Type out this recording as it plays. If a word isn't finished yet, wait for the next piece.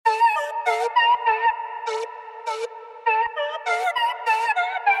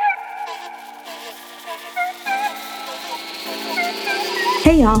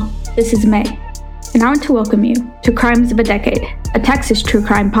Hey y'all, this is May, and I want to welcome you to Crimes of a Decade, a Texas true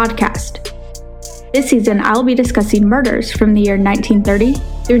crime podcast. This season, I'll be discussing murders from the year 1930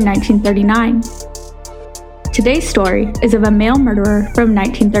 through 1939. Today's story is of a male murderer from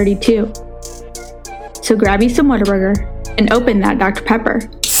 1932. So grab you some Whataburger and open that Dr. Pepper.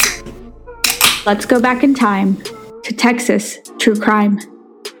 Let's go back in time to Texas true crime.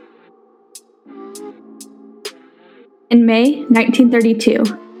 In May 1932,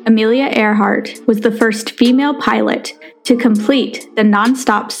 Amelia Earhart was the first female pilot to complete the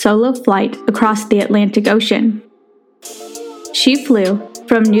non-stop solo flight across the Atlantic Ocean. She flew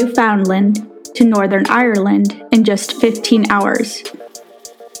from Newfoundland to Northern Ireland in just 15 hours.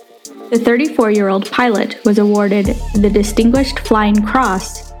 The 34-year-old pilot was awarded the Distinguished Flying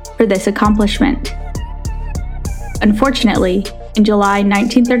Cross for this accomplishment. Unfortunately, in July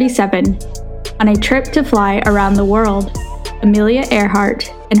 1937, on a trip to fly around the world, Amelia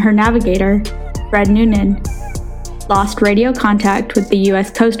Earhart and her navigator, Fred Noonan, lost radio contact with the U.S.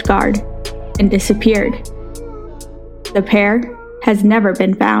 Coast Guard and disappeared. The pair has never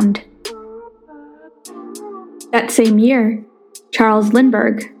been found. That same year, Charles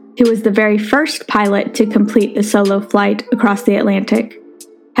Lindbergh, who was the very first pilot to complete the solo flight across the Atlantic,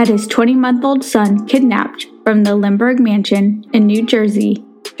 had his 20-month-old son kidnapped from the Lindbergh Mansion in New Jersey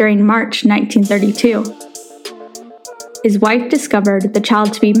during March 1932. His wife discovered the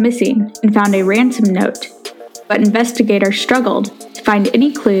child to be missing and found a ransom note, but investigators struggled to find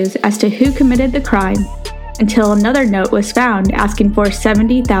any clues as to who committed the crime until another note was found asking for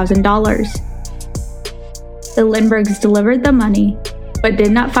 $70,000. The Lindberghs delivered the money, but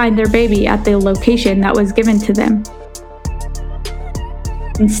did not find their baby at the location that was given to them.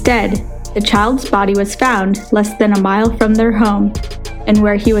 Instead, the child's body was found less than a mile from their home, and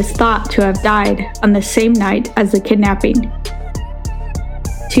where he was thought to have died on the same night as the kidnapping.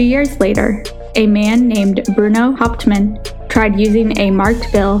 2 years later, a man named Bruno Hauptmann tried using a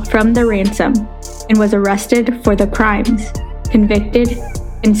marked bill from the ransom and was arrested for the crimes, convicted,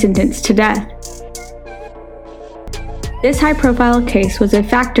 and sentenced to death. This high-profile case was a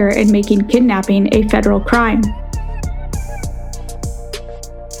factor in making kidnapping a federal crime.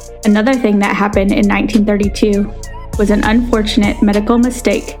 Another thing that happened in 1932 was an unfortunate medical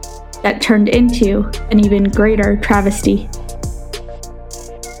mistake that turned into an even greater travesty.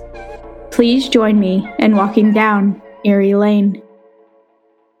 Please join me in walking down Erie Lane.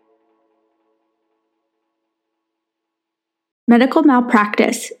 Medical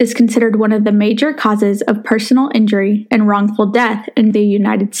malpractice is considered one of the major causes of personal injury and wrongful death in the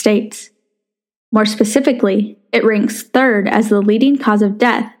United States. More specifically, it ranks third as the leading cause of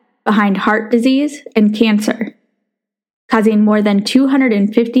death behind heart disease and cancer, causing more than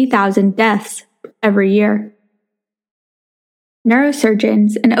 250,000 deaths every year.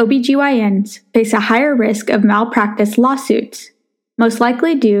 Neurosurgeons and OBGYNs face a higher risk of malpractice lawsuits, most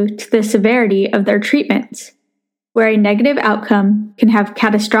likely due to the severity of their treatments, where a negative outcome can have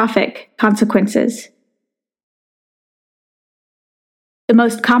catastrophic consequences. The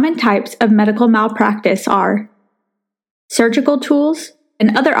most common types of medical malpractice are surgical tools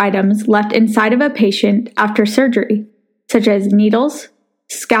and other items left inside of a patient after surgery, such as needles,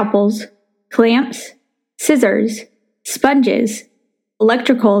 scalpels, clamps, scissors, sponges,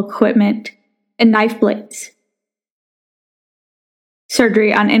 electrical equipment, and knife blades.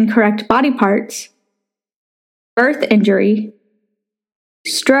 Surgery on incorrect body parts, birth injury,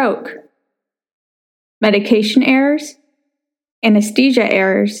 stroke, medication errors, anesthesia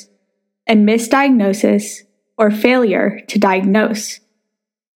errors, and misdiagnosis or failure to diagnose.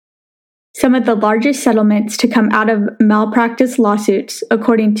 Some of the largest settlements to come out of malpractice lawsuits,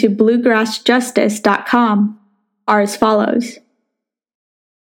 according to BluegrassJustice.com, are as follows.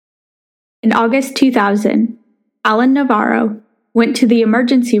 In August 2000, Alan Navarro went to the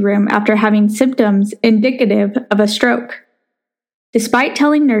emergency room after having symptoms indicative of a stroke. Despite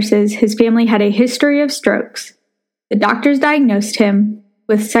telling nurses his family had a history of strokes, the doctors diagnosed him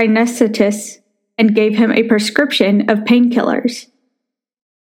with sinusitis and gave him a prescription of painkillers.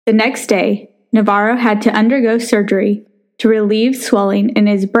 The next day, Navarro had to undergo surgery to relieve swelling in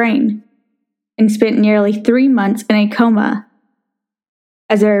his brain and spent nearly 3 months in a coma.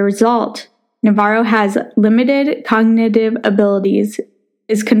 As a result, Navarro has limited cognitive abilities,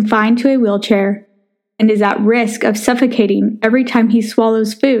 is confined to a wheelchair, and is at risk of suffocating every time he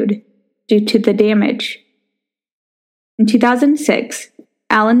swallows food due to the damage. In 2006,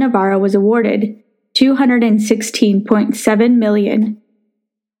 Alan Navarro was awarded $216.7 million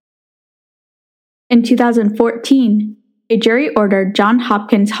In 2014, a jury ordered Johns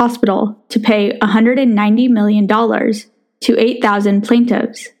Hopkins Hospital to pay $190 million to 8,000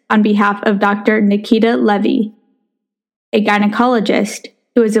 plaintiffs on behalf of Dr. Nikita Levy, a gynecologist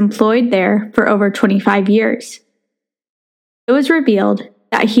who was employed there for over 25 years. It was revealed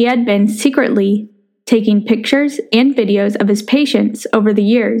that he had been secretly taking pictures and videos of his patients over the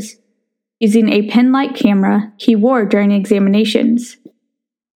years, using a pen-like camera he wore during examinations.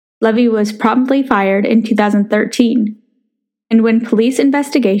 Levy was promptly fired in 2013, and when police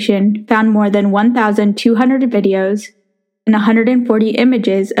investigation found more than 1,200 videos and 140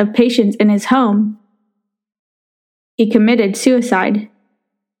 images of patients in his home, he committed suicide.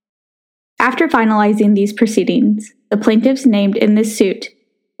 After finalizing these proceedings, the plaintiffs named in this suit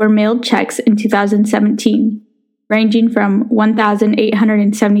were mailed checks in 2017, ranging from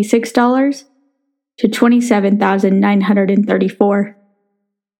 $1,876 to $27,934.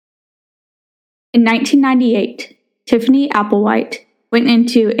 In 1998, Tiffany Applewhite went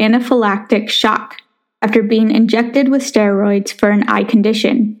into anaphylactic shock after being injected with steroids for an eye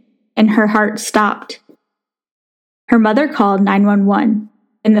condition, and her heart stopped. Her mother called 911,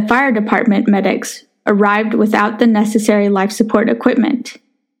 and the fire department medics arrived without the necessary life support equipment,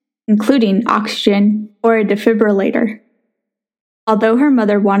 including oxygen or a defibrillator. Although her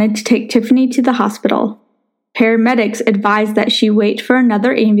mother wanted to take Tiffany to the hospital, paramedics advised that she wait for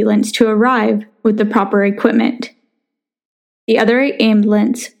another ambulance to arrive with the proper equipment. The other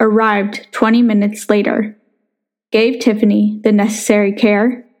ambulance arrived 20 minutes later, gave Tiffany the necessary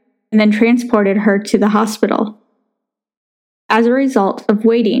care, and then transported her to the hospital. As a result of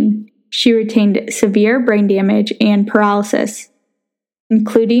waiting, she retained severe brain damage and paralysis,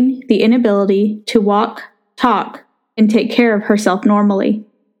 including the inability to walk, talk, and take care of herself normally.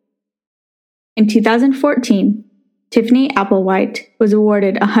 In 2014, Tiffany Applewhite was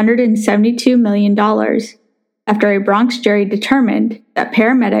awarded $172 million after a Bronx jury determined that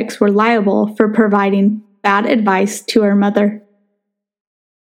paramedics were liable for providing bad advice to her mother.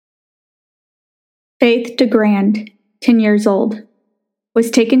 Faith DeGrand, 10 years old, was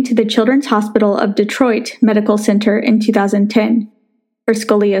taken to the Children's Hospital of Detroit Medical Center in 2010 for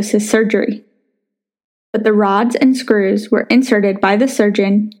scoliosis surgery. But the rods and screws were inserted by the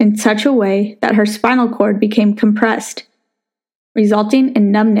surgeon in such a way that her spinal cord became compressed, resulting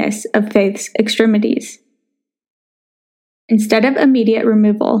in numbness of Faith's extremities. Instead of immediate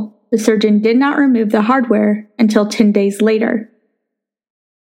removal, the surgeon did not remove the hardware until 10 days later.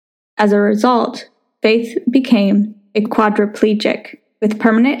 As a result, Faith became a quadriplegic with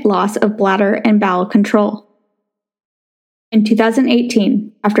permanent loss of bladder and bowel control. In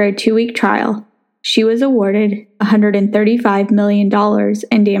 2018, after a 2-week trial, she was awarded $135 million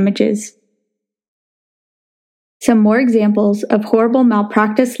in damages. Some more examples of horrible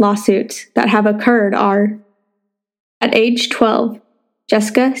malpractice lawsuits that have occurred are: at age 12,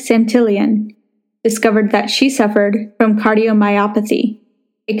 Jessica Santillan discovered that she suffered from cardiomyopathy,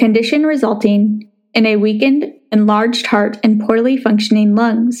 a condition resulting in a weakened, enlarged heart and poorly functioning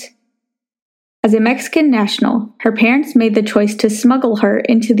lungs. As a Mexican national, her parents made the choice to smuggle her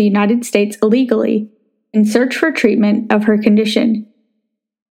into the United States illegally in search for treatment of her condition.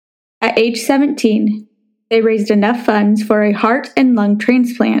 At age 17, they raised enough funds for a heart and lung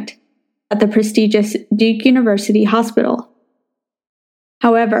transplant at the prestigious Duke University Hospital.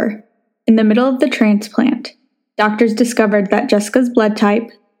 However, in the middle of the transplant, doctors discovered that Jessica's blood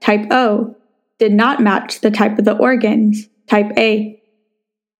type, type O, did not match the type of the organs, type A.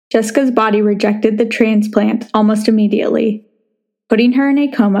 Jessica's body rejected the transplant almost immediately, putting her in a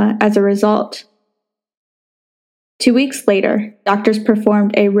coma as a result. 2 weeks later, doctors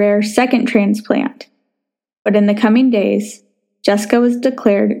performed a rare second transplant, but in the coming days, Jessica was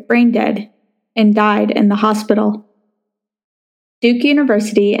declared brain dead and died in the hospital. Duke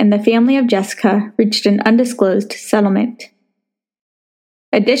University and the family of Jessica reached an undisclosed settlement.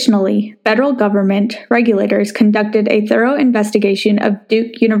 Additionally, federal government regulators conducted a thorough investigation of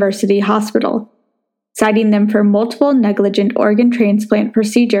Duke University Hospital, citing them for multiple negligent organ transplant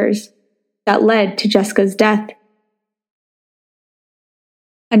procedures that led to Jessica's death.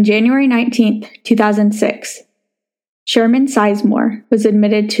 On January 19, 2006, Sherman Sizemore was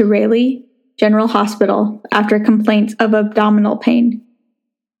admitted to Raleigh General Hospital after complaints of abdominal pain.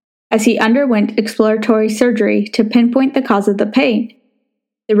 As he underwent exploratory surgery to pinpoint the cause of the pain,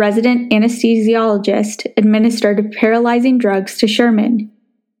 the resident anesthesiologist administered paralyzing drugs to Sherman,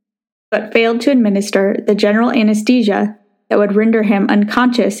 but failed to administer the general anesthesia that would render him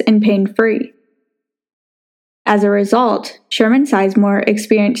unconscious and pain-free. As a result, Sherman Sizemore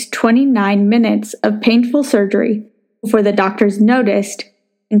experienced 29 minutes of painful surgery before the doctors noticed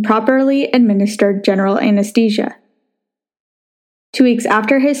and properly administered general anesthesia. 2 weeks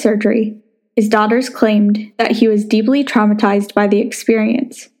after his surgery, his daughters claimed that he was deeply traumatized by the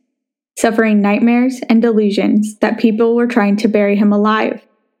experience, suffering nightmares and delusions that people were trying to bury him alive.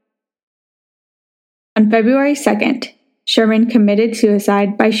 On February 2nd, Sherman committed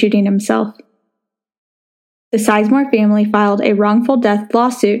suicide by shooting himself. The Sizemore family filed a wrongful death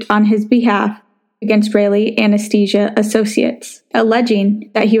lawsuit on his behalf against Raley Anesthesia Associates, alleging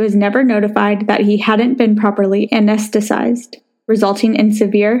that he was never notified that he hadn't been properly anesthetized, resulting in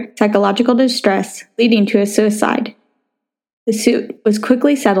severe psychological distress leading to his suicide. The suit was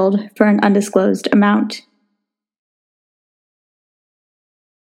quickly settled for an undisclosed amount.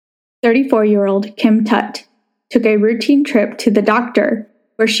 34-year-old Kim Tutt took a routine trip to the doctor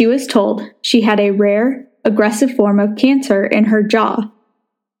where she was told she had a rare, aggressive form of cancer in her jaw,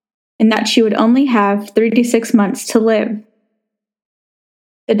 and that she would only have 3 to 6 months to live.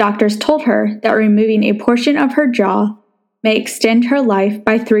 The doctors told her that removing a portion of her jaw may extend her life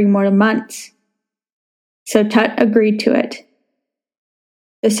by 3 more months. So Tutt agreed to it.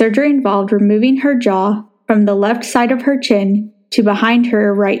 The surgery involved removing her jaw from the left side of her chin to behind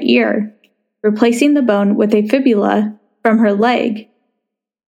her right ear, replacing the bone with a fibula from her leg.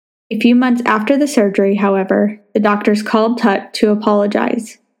 A few months after the surgery, however, the doctors called Tutt to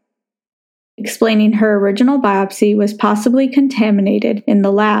apologize, explaining her original biopsy was possibly contaminated in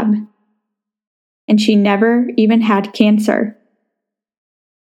the lab, and she never even had cancer.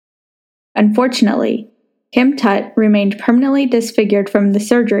 Unfortunately, Kim Tutt remained permanently disfigured from the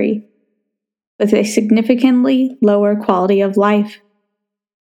surgery, with a significantly lower quality of life.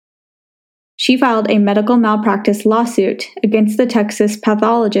 She filed a medical malpractice lawsuit against the Texas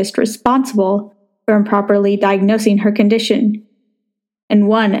pathologist responsible for improperly diagnosing her condition, and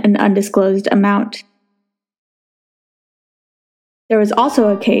won an undisclosed amount. There was also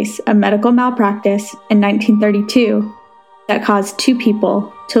a case of medical malpractice in 1932 that caused 2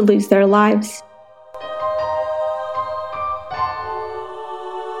 people to lose their lives.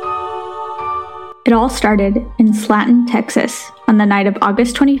 It all started in Slaton, Texas, on the night of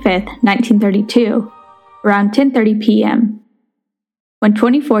August 25, 1932, around 10:30 p.m., when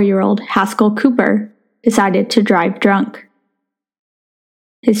 24-year-old Haskell Cooper decided to drive drunk.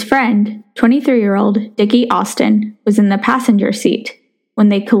 His friend, 23-year-old Dickie Austin, was in the passenger seat when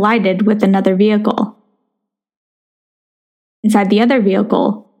they collided with another vehicle. Inside the other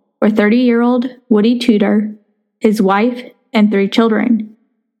vehicle were 30-year-old Woody Tudor, his wife, and 3 children,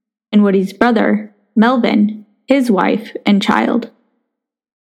 and Woody's brother, Melvin, his wife, and child.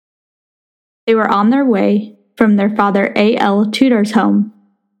 They were on their way from their father A.L. Tudor's home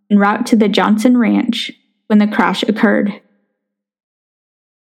en route to the Johnson Ranch when the crash occurred.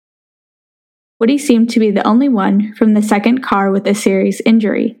 Woody seemed to be the only one from the second car with a serious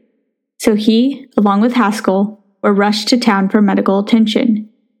injury, so he, along with Haskell, were rushed to town for medical attention.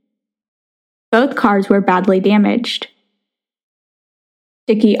 Both cars were badly damaged.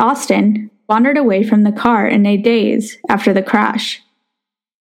 Dickie Austin wandered away from the car in a daze after the crash,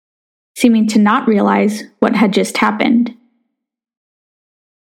 seeming to not realize what had just happened.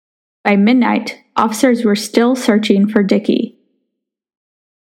 By midnight, officers were still searching for Dickie.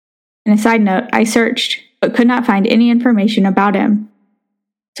 And a side note, I searched, but could not find any information about him,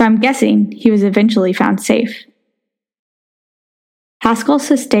 so I'm guessing he was eventually found safe. Haskell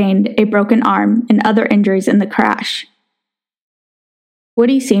sustained a broken arm and other injuries in the crash.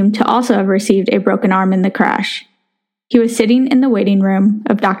 Woody seemed to also have received a broken arm in the crash. He was sitting in the waiting room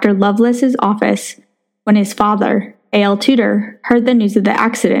of Dr. Lovelace's office when his father, A.L. Tudor, heard the news of the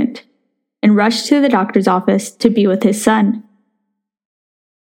accident and rushed to the doctor's office to be with his son.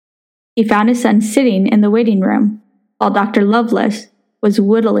 He found his son sitting in the waiting room while Dr. Lovelace was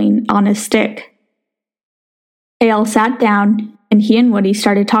whittling on a stick. A.L. sat down and he and Woody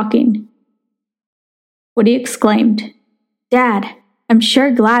started talking. Woody exclaimed, "Dad, I'm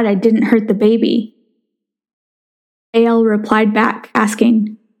sure glad I didn't hurt the baby." A.L. replied back,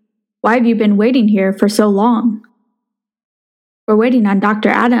 asking, "Why have you been waiting here for so long?" "We're waiting on Dr.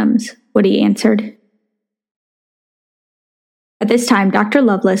 Adams," Woody answered. At this time, Dr.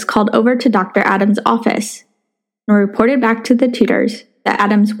 Lovelace called over to Dr. Adams' office and reported back to the Tudors that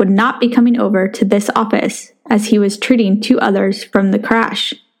Adams would not be coming over to this office as he was treating 2 others from the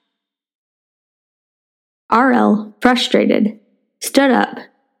crash. R.L., frustrated, stood up,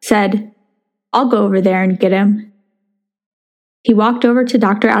 said, "I'll go over there and get him." He walked over to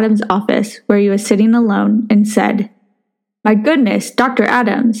Dr. Adams' office where he was sitting alone and said, "My goodness, Dr.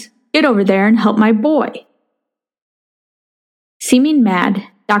 Adams, get over there and help my boy." Seeming mad,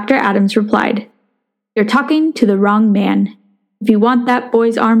 Dr. Adams replied, "You're talking to the wrong man. If you want that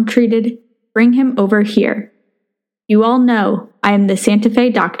boy's arm treated, bring him over here. You all know I am the Santa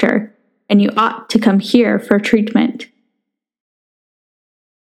Fe doctor, and you ought to come here for treatment."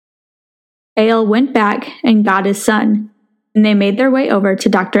 A.L. went back and got his son, and they made their way over to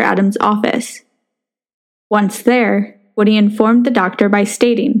Dr. Adams' office. Once there, Woody informed the doctor by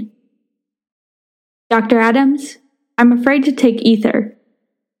stating, "Dr. Adams, I'm afraid to take ether.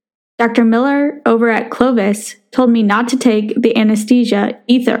 Dr. Miller over at Clovis told me not to take the anesthesia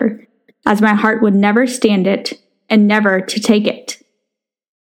ether, as my heart would never stand it and never to take it."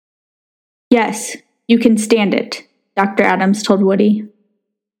 "Yes, you can stand it," Dr. Adams told Woody.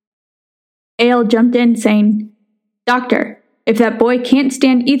 A.L. jumped in saying, "Doctor, if that boy can't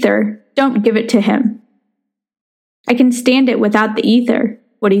stand ether, don't give it to him." "I can stand it without the ether,"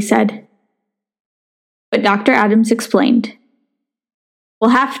 Woody said. But Dr. Adams explained, "We'll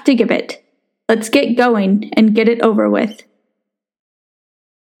have to give it. Let's get going and get it over with."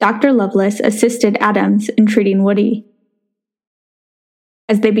 Dr. Lovelace assisted Adams in treating Woody.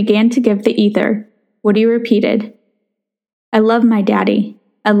 As they began to give the ether, Woody repeated, "I love my daddy.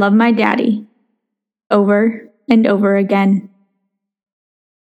 I love my daddy," over and over again.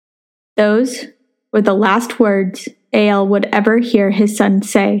 Those were the last words A.L. would ever hear his son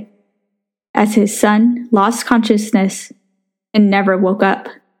say, as his son lost consciousness and never woke up.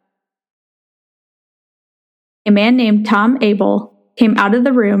 A man named Tom Abel came out of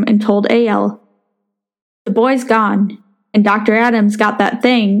the room and told A.L., "The boy's gone, and Dr. Adams got that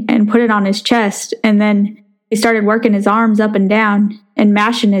thing and put it on his chest, and then he started working his arms up and down and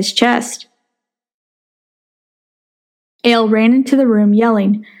mashing his chest." A.L. ran into the room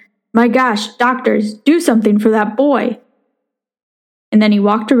yelling, "My gosh, doctors, do something for that boy!" And then he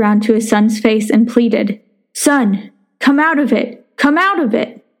walked around to his son's face and pleaded, "Son, come out of it! Come out of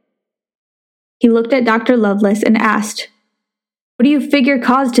it!" He looked at Dr. Lovelace and asked, "What do you figure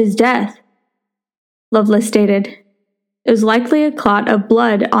caused his death?" Lovelace stated, "It was likely a clot of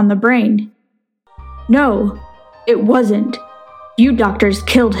blood on the brain." "No, it wasn't. You doctors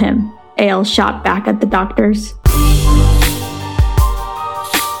killed him," A.L. shot back at the doctors.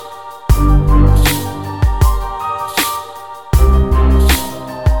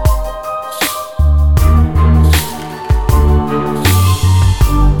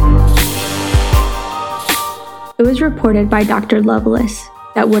 It was reported by Dr. Lovelace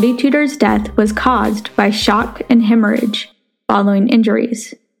that Woody Tudor's death was caused by shock and hemorrhage following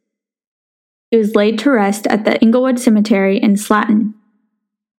injuries. He was laid to rest at the Inglewood Cemetery in Slatton.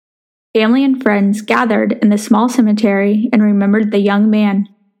 Family and friends gathered in the small cemetery and remembered the young man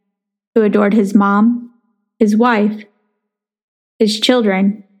who adored his mom, his wife, his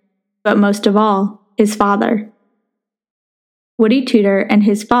children, but most of all, his father. Woody Tudor and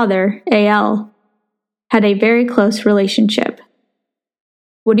his father, A.L., had a very close relationship.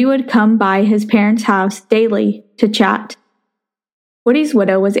 Woody would come by his parents' house daily to chat. Woody's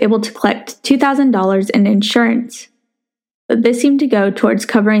widow was able to collect $2,000 in insurance, but this seemed to go towards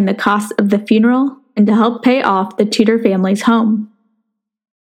covering the costs of the funeral and to help pay off the Tudor family's home.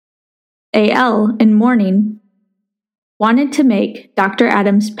 A.L., in mourning, wanted to make Dr.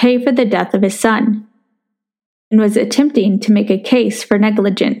 Adams pay for the death of his son, and was attempting to make a case for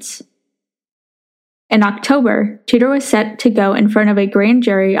negligence. In October, Tudor was set to go in front of a grand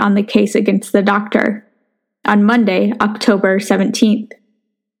jury on the case against the doctor, on Monday, October 17th.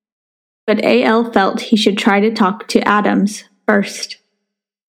 But A.L. felt he should try to talk to Adams first.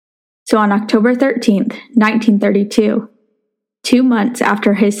 So on October 13th, 1932, 2 months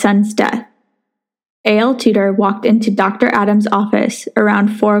after his son's death, A.L. Tudor walked into Dr. Adams' office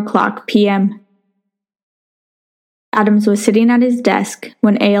around 4:00 p.m. Adams was sitting at his desk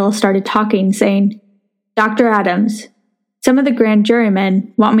when A.L. started talking, saying, "Dr. Adams, some of the grand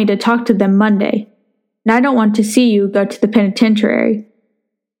jurymen want me to talk to them Monday, and I don't want to see you go to the penitentiary.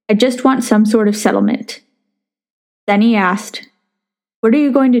 I just want some sort of settlement." Then he asked, "What are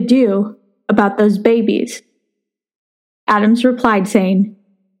you going to do about those babies?" Adams replied saying,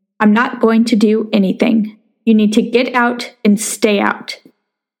 "I'm not going to do anything. You need to get out and stay out."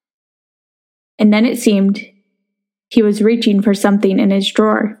 And then it seemed he was reaching for something in his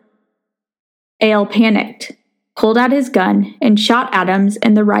drawer. A.L. panicked, pulled out his gun, and shot Adams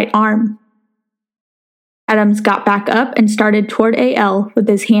in the right arm. Adams got back up and started toward A.L. with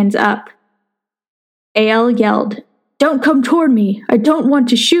his hands up. A.L. yelled, "Don't come toward me! I don't want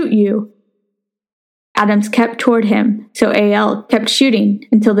to shoot you!" Adams kept toward him, so A.L. kept shooting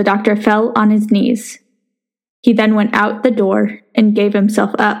until the doctor fell on his knees. He then went out the door and gave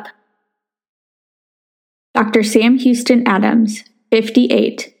himself up. Dr. Sam Houston Adams,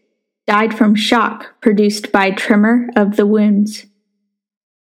 58, died from shock produced by tremor of the wounds.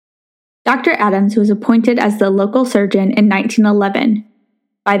 Dr. Adams was appointed as the local surgeon in 1911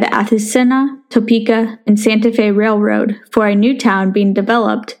 by the Azucena, Topeka, and Santa Fe Railroad for a new town being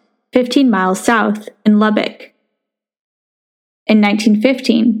developed 15 miles south in Lubbock. In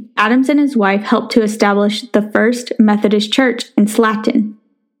 1915, Adams and his wife helped to establish the First Methodist Church in Slatton.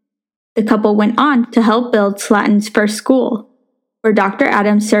 The couple went on to help build Slatton's first school, where Dr.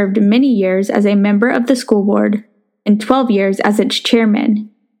 Adams served many years as a member of the school board and 12 years as its chairman.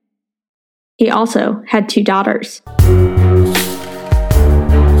 He also had 2 daughters.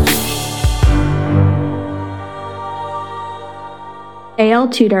 A.L.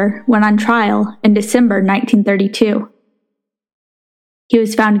 Tudor went on trial in December 1932. He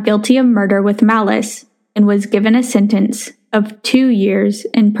was found guilty of murder with malice and was given a sentence of 2 years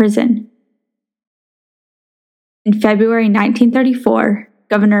in prison. In February 1934,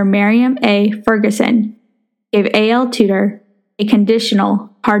 Governor Miriam A. Ferguson gave A.L. Tudor a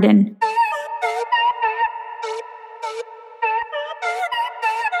conditional pardon.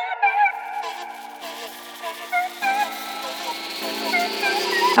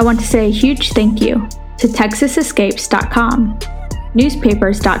 I want to say a huge thank you to TexasEscapes.com,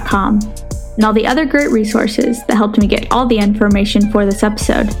 newspapers.com, and all the other great resources that helped me get all the information for this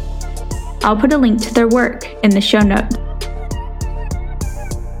episode. I'll put a link to their work in the show notes.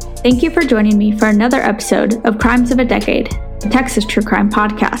 Thank you for joining me for another episode of Crimes of a Decade, a Texas True Crime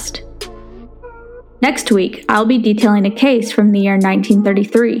podcast. Next week, I'll be detailing a case from the year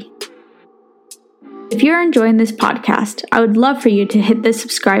 1933. If you're enjoying this podcast, I would love for you to hit the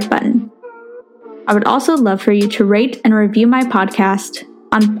subscribe button. I would also love for you to rate and review my podcast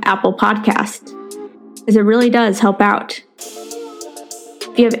on Apple Podcasts, as it really does help out.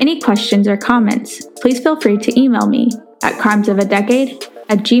 If you have any questions or comments, please feel free to email me at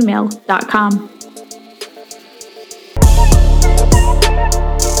crimesofadecade@gmail.com.